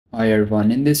Hi everyone,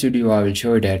 in this video I will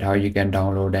show you that how you can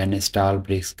download and install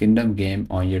Bricks Kingdom game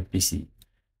on your PC.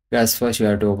 Guys, first you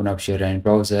have to open up your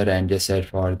browser and just search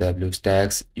for the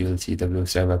BlueStacks. You will see the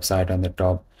BlueStack website on the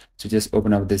top. So just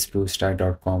open up this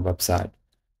bluestack.com website.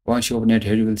 Once you open it,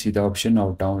 here you will see the option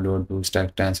of download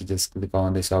BlueStack 10. So just click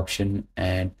on this option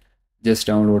and just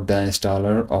download the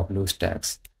installer of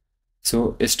BlueStacks.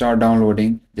 So start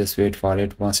downloading, just wait for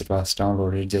it. Once it was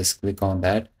downloaded, just click on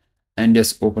that and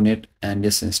just open it and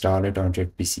just install it on your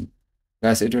PC.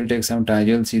 Guys, it will take some time.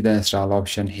 You'll see the install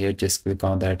option here. Just click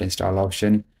on that install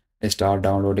option, start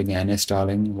downloading and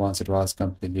installing. Once it was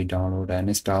completely download and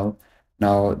install,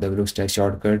 now the BlueStack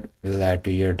shortcut will add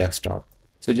to your desktop.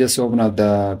 So just open up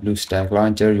the BlueStack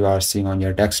launcher you are seeing on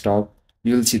your desktop.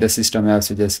 You'll see the system apps.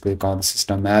 So just click on the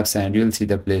system apps and you'll see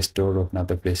the Play Store. Open up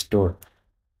the Play Store.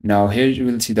 Now here you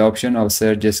will see the option of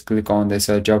search. Just click on the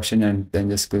search option and then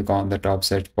just click on the top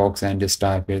search box and just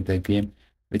type here the game,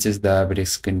 which is the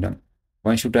Bricks Kingdom.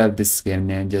 Once you type this game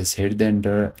name, just hit the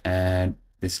enter and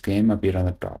this game appear on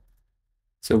the top.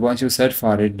 So once you search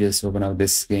for it, just open up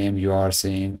this game you are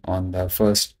seeing on the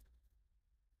first.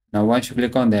 Now once you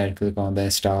click on that, click on the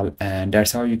install, and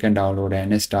that's how you can download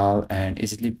and install and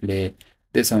easily play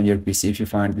this on your PC. If you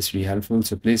find this video helpful,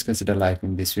 so please consider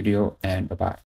liking this video, and bye bye.